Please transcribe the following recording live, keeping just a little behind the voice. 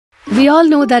We all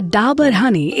know that Dabur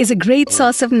honey is a great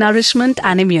source of nourishment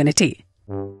and immunity.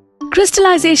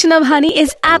 Crystallization of honey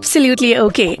is absolutely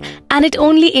okay, and it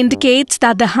only indicates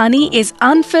that the honey is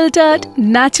unfiltered,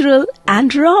 natural,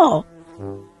 and raw.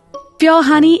 Pure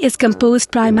honey is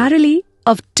composed primarily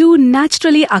of two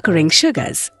naturally occurring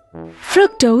sugars,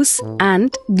 fructose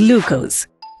and glucose.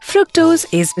 Fructose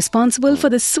is responsible for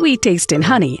the sweet taste in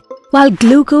honey, while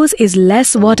glucose is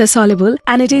less water-soluble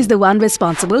and it is the one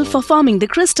responsible for forming the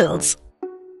crystals.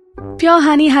 Pure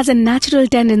honey has a natural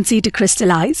tendency to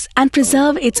crystallize and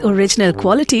preserve its original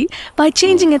quality by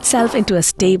changing itself into a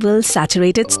stable,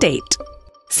 saturated state.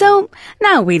 So,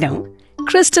 now we know,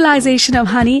 crystallization of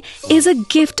honey is a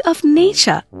gift of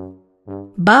nature.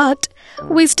 But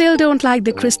we still don't like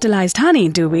the crystallized honey,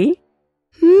 do we?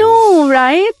 No,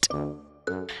 right?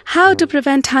 How to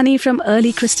prevent honey from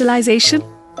early crystallization?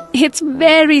 It's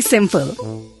very simple.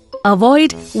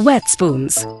 Avoid wet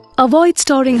spoons. Avoid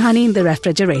storing honey in the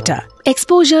refrigerator.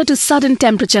 Exposure to sudden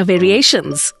temperature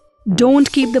variations.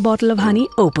 Don't keep the bottle of honey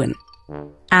open.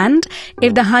 And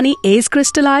if the honey is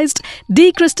crystallized,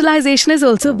 decrystallization is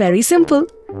also very simple.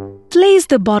 Place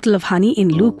the bottle of honey in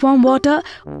lukewarm water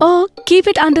or keep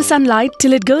it under sunlight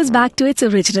till it goes back to its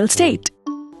original state.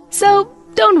 So,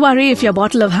 don't worry if your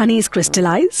bottle of honey is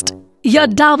crystallized. Your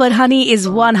Dabur honey is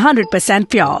 100%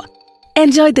 pure.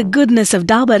 Enjoy the goodness of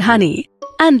Dabur honey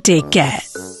and take care.